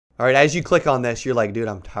All right, as you click on this, you're like, dude,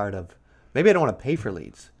 I'm tired of, maybe I don't want to pay for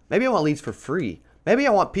leads. Maybe I want leads for free. Maybe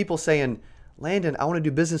I want people saying, Landon, I want to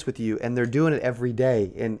do business with you, and they're doing it every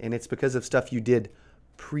day, and it's because of stuff you did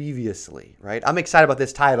previously, right? I'm excited about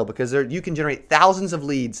this title because you can generate thousands of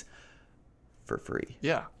leads for free.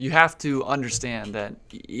 Yeah, you have to understand that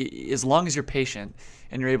as long as you're patient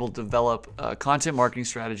and you're able to develop a content marketing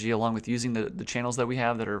strategy along with using the channels that we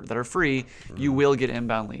have that are free, you will get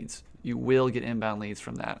inbound leads. You will get inbound leads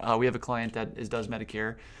from that. We have a client that does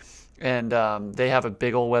Medicare, and they have a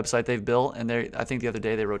big old website they've built, and I think the other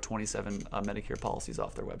day they wrote 27 Medicare policies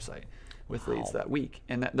off their website with leads that week,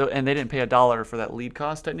 and they didn't pay $1 for that lead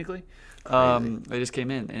cost technically. They just came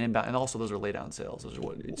in and inbound, and also those are lay down sales. Those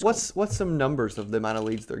are what's some numbers of the amount of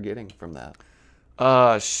leads they're getting from that?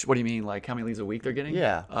 What do you mean? Like how many leads a week they're getting?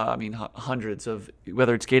 Yeah. I mean hundreds of,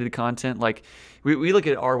 whether it's gated content. Like we look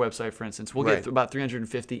at our website, for instance, we'll get about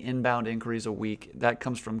 350 inbound inquiries a week. That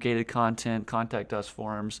comes from gated content, contact us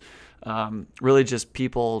forums, really just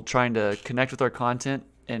people trying to connect with our content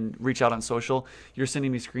and reach out on social. You're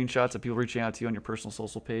sending me screenshots of people reaching out to you on your personal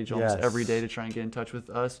social page almost every day to try and get in touch with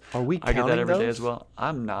us. Are we I counting get that every day those? as well.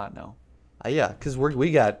 I'm not, no. Yeah, because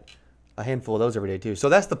we got a handful of those every day too. So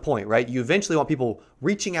that's the point, right? You eventually want people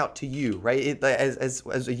reaching out to you, right? As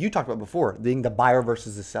you talked about before, being the buyer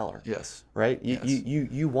versus the seller. Yes. Right? Yes.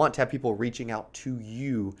 You want to have people reaching out to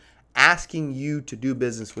you, asking you to do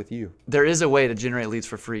business with you. There is a way to generate leads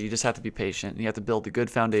for free. You just have to be patient. You have to build a good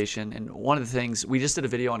foundation. And one of the things, we just did a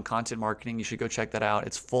video on content marketing. You should go check that out.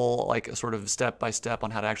 It's full, like a sort of step-by-step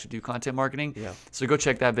on how to actually do content marketing. Yeah. So go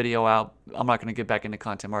check that video out. I'm not going to get back into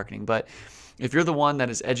content marketing, but if you're the one that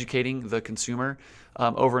is educating the consumer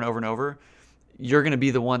over and over and over, you're going to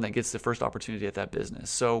be the one that gets the first opportunity at that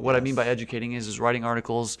business. So what I mean by educating is writing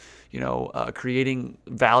articles, creating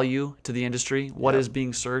value to the industry. What is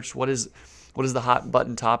being searched? What is the hot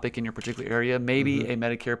button topic in your particular area? Maybe a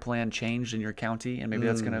Medicare plan changed in your county, and maybe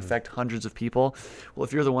that's going to affect hundreds of people. Well,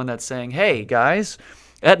 if you're the one that's saying, hey, guys,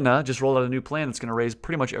 Aetna just rolled out a new plan that's going to raise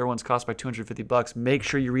pretty much everyone's cost by $250. Make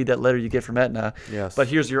sure you read that letter you get from Aetna. Yes. But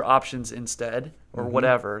here's your options instead, or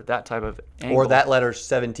whatever, that type of angle. Or that letter's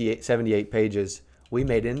 78 pages. We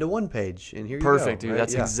made it into one page, and here you go. Perfect, dude. Right?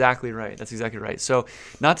 That's exactly right. That's exactly right. So,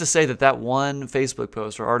 not to say that one Facebook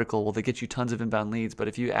post or article will get you tons of inbound leads, but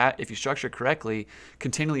if you structure it correctly,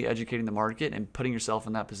 continually educating the market and putting yourself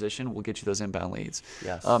in that position will get you those inbound leads.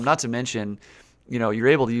 Yes. Not to mention, you're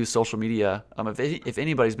able to use social media. If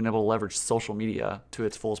anybody's been able to leverage social media to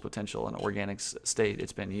its fullest potential in organic state,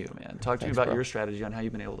 it's been you, man. Talk to me about your strategy on how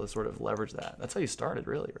you've been able to sort of leverage that. That's how you started,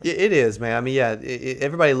 really, right? It is, man. I mean, yeah,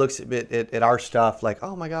 everybody looks at our stuff like,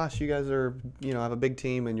 oh my gosh, you guys are, have a big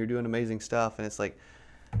team and you're doing amazing stuff. And it's like,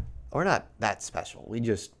 we're not that special. We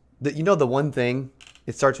just, the one thing,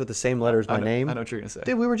 it starts with the same letter as my name. I know what you're going to say.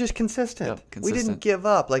 Dude, we were just consistent. Yep, We didn't give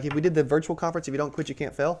up. Like if we did the virtual conference, if you don't quit, you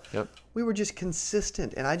can't fail. Yep. We were just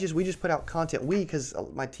consistent. And we just put out content. Because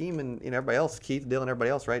my team and everybody else, Keith, Dylan, everybody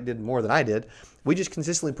else, right, did more than I did. We just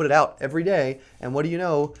consistently put it out every day. And what do you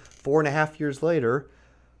know, 4.5 years later,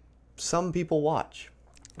 some people watch.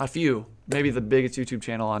 A few, maybe the biggest YouTube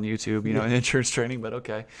channel on YouTube, in insurance training, but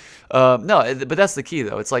okay. No, but that's the key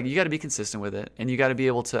though. It's like you got to be consistent with it, and you got to be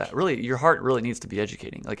able to really, your heart really needs to be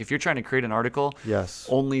educating. Like if you're trying to create an article,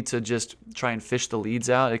 only to just try and fish the leads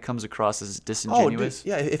out, it comes across as disingenuous.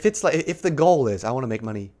 Oh, dude, yeah. If the goal is I want to make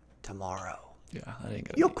money tomorrow, yeah, that ain't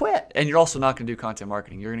gonna you'll quit. And you're also not going to do content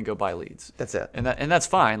marketing. You're going to go buy leads. That's it. And that's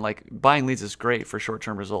fine. Like buying leads is great for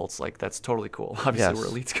short-term results. Like that's totally cool. Obviously, we're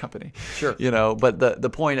a leads company. Sure. But the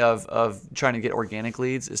point of trying to get organic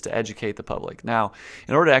leads is to educate the public. Now,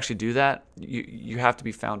 in order to actually do that, you have to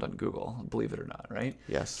be found on Google, believe it or not, right?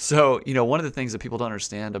 Yes. So, one of the things that people don't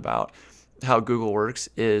understand about how Google works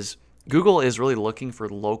is Google is really looking for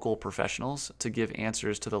local professionals to give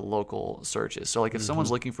answers to the local searches. So like if someone's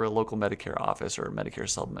looking for a local Medicare office or a Medicare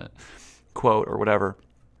supplement quote or whatever,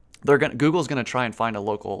 Google's going to try and find a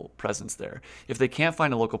local presence there. If they can't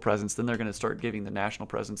find a local presence, then they're going to start giving the national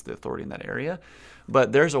presence the authority in that area.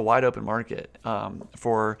 But there's a wide open market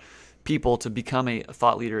for people to become a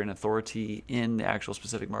thought leader and authority in the actual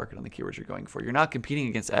specific market on the keywords you're going for. You're not competing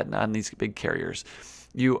against Aetna and these big carriers.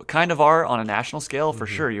 You kind of are on a national scale, for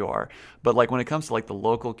sure you are. But like when it comes to like the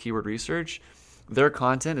local keyword research, their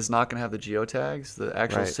content is not going to have the geotags, the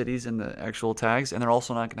actual cities and the actual tags, and they're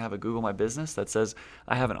also not going to have a Google My Business that says,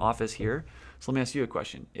 I have an office here. So let me ask you a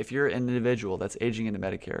question. If you're an individual that's aging into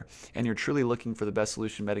Medicare and you're truly looking for the best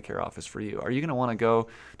solution Medicare office for you, are you going to want to go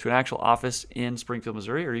to an actual office in Springfield,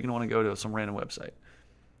 Missouri, or are you going to want to go to some random website?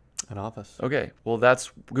 An office. Okay, well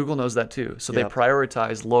Google knows that too. So they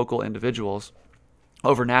prioritize local individuals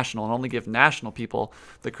over national, and only give national people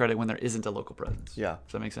the credit when there isn't a local presence. Yeah.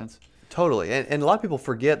 Does that make sense? Totally. And a lot of people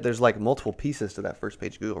forget there's like multiple pieces to that first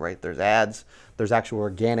page Google, right? There's ads, there's actual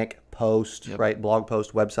organic posts, right? Blog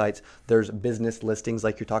posts, websites, there's business listings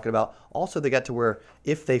like you're talking about. Also, they got to where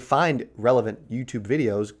if they find relevant YouTube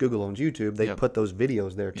videos, Google owns YouTube, they put those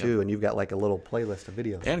videos there too, and you've got like a little playlist of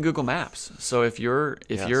videos. And Google Maps. So if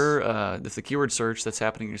the keyword search that's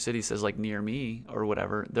happening in your city says like near me or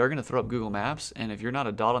whatever, they're going to throw up Google Maps, and if you're not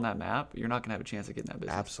a dot on that map, you're not going to have a chance of getting that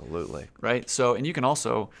business. Absolutely. Right? So, and you can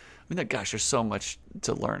also, gosh, there's so much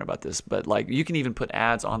to learn about this, but like you can even put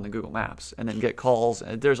ads on the Google Maps and then get calls.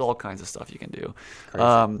 And there's all kinds of stuff you can do.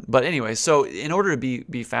 But anyway, so in order to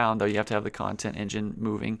be found, though, you have to have the content engine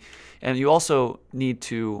moving, and you also need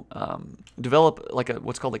to develop like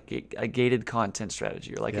what's called a gated content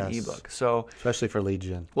strategy, or like an ebook. So especially for lead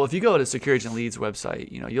gen. Well, if you go to Secure Agent Leads website,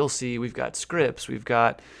 you'll see we've got scripts, we've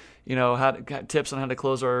got got tips on how to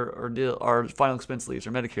close our final expense leads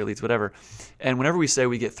or Medicare leads, whatever. And whenever we say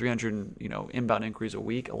we get 300, inbound inquiries a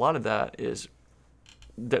week, a lot of that is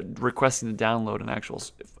requesting to download an actual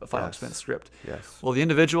final expense script. Yes. Well, the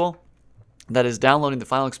individual that is downloading the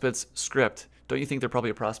final expense script, don't you think they're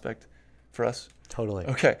probably a prospect for us? Totally.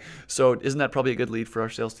 Okay. So isn't that probably a good lead for our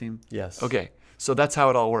sales team? Yes. Okay. So that's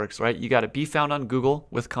how it all works, right? You got to be found on Google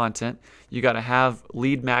with content. You got to have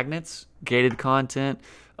lead magnets, gated content,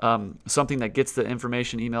 something that gets the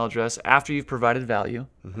information, email address after you've provided value,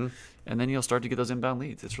 and then you'll start to get those inbound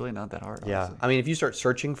leads. It's really not that hard. Yeah, honestly. I mean, if you start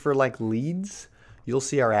searching for like leads, you'll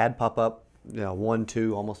see our ad pop up, 1,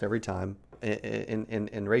 2 almost every time.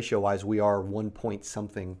 In ratio wise, we are 1 point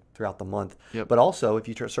something throughout the month. Yep. But also, if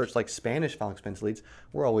you search like Spanish final expense leads,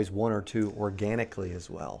 we're always 1 or 2 organically as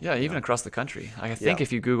well. Yeah, even across the country. I think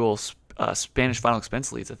if you Google Spanish final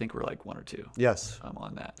expense leads, I think we're like 1 or 2. Yes.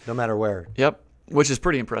 On that. No matter where. Yep. Which is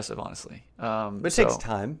pretty impressive, honestly. But it takes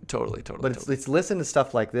time. Totally. But it's listen to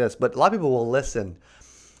stuff like this. But a lot of people will listen.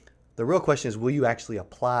 The real question is, will you actually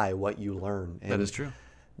apply what you learn? And that is true.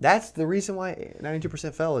 That's the reason why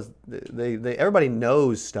 92% fail is everybody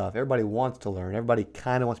knows stuff. Everybody wants to learn. Everybody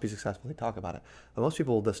kind of wants to be successful. They talk about it. But most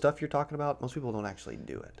people, the stuff you're talking about, most people don't actually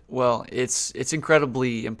do it. Well, it's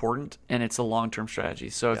incredibly important, and it's a long-term strategy.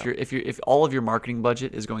 So if all of your marketing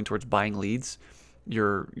budget is going towards buying leads,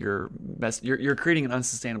 you're creating an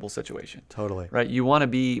unsustainable situation. Totally. Right? You want to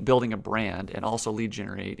be building a brand and also lead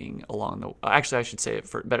generating along the. Actually, I should say it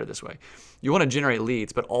better this way. You want to generate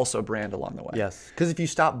leads, but also brand along the way. Yes, because if you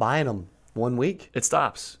stop buying them 1 week, it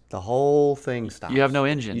stops. The whole thing stops. You have no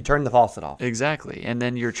engine. You turn the faucet off. Exactly, and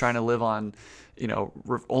then you're trying to live on,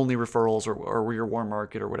 only referrals or your warm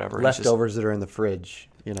market or whatever. Leftovers that are in the fridge.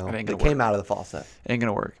 That came out of the faucet. Ain't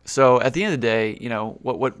gonna work. So at the end of the day,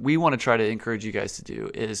 what we want to try to encourage you guys to do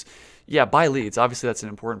is, buy leads. Obviously, that's an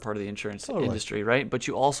important part of the insurance industry, right? But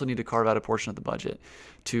you also need to carve out a portion of the budget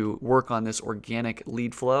to work on this organic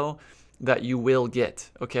lead flow that you will get.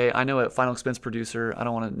 Okay, I know a final expense producer. I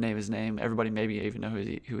don't want to name his name. Everybody maybe even know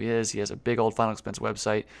who he is. He has a big old final expense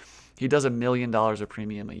website. He does $1 million of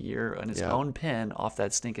premium a year on his own pen off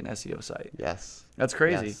that stinking SEO site. Yes. That's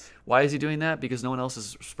crazy. Yes. Why is he doing that? Because no one else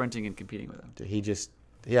is sprinting and competing with him.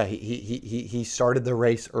 He started the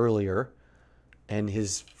race earlier, and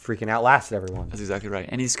his freaking outlasted everyone. That's exactly right.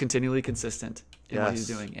 And he's continually consistent in what he's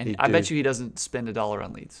doing. And I bet you he doesn't spend $1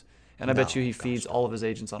 on leads. And I bet you he feeds all of his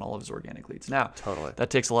agents on all of his organic leads. Now, that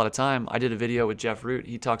takes a lot of time. I did a video with Jeff Root.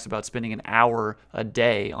 He talks about spending an hour a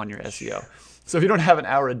day on your SEO. So if you don't have an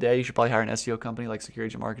hour a day, you should probably hire an SEO company like Secure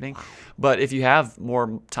Agent Marketing. But if you have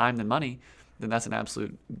more time than money, then that's an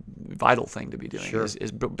absolute vital thing to be doing. Sure.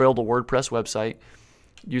 Is build a WordPress website,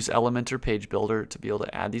 use Elementor Page Builder to be able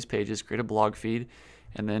to add these pages, create a blog feed,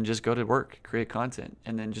 and then just go to work, create content,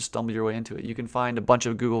 and then just stumble your way into it. You can find a bunch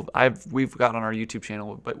of Google. We've got on our YouTube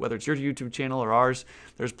channel, but whether it's your YouTube channel or ours,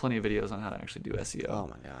 there's plenty of videos on how to actually do SEO. Oh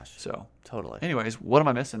my gosh. So totally. Anyways, what am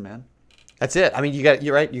I missing, man? That's it. I mean,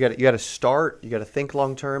 you're right. You got to start. You got to think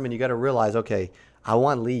long term, and you got to realize, okay, I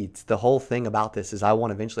want leads. The whole thing about this is I want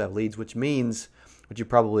to eventually have leads, which means what you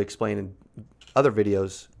probably explain in other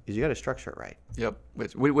videos is you got to structure it right. Yep,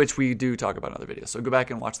 which we do talk about in other videos. So go back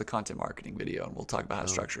and watch the content marketing video, and we'll talk about how to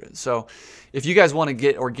structure it. So if you guys want to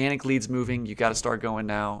get organic leads moving, you got to start going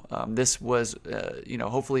now. This was,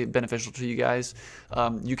 hopefully beneficial to you guys.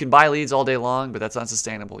 You can buy leads all day long, but that's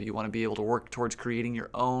unsustainable. You want to be able to work towards creating your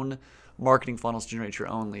own marketing funnels to generate your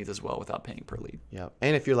own leads as well without paying per lead. Yep.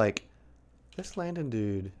 And if you're like, this Landon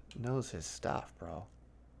dude knows his stuff, bro,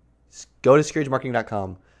 go to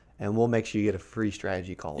secureagemarketing.com and we'll make sure you get a free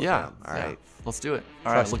strategy call with them. All right. Let's do it.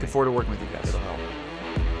 All right. Looking forward to working with you guys. It'll help.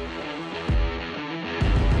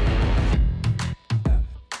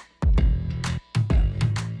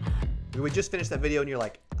 we just finished that video and you're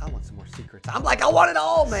like, I want some more secrets. I'm like, I want it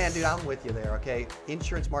all, man. Dude, I'm with you there, okay?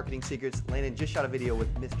 Insurance marketing secrets. Landon just shot a video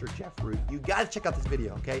with Mr. Jeff Root. You got to check out this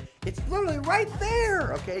video, okay? It's literally right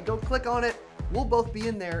there, okay? Go click on it. We'll both be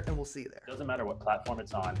in there and we'll see you there. Doesn't matter what platform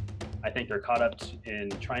it's on. I think they're caught up in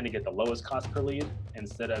trying to get the lowest cost per lead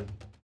instead of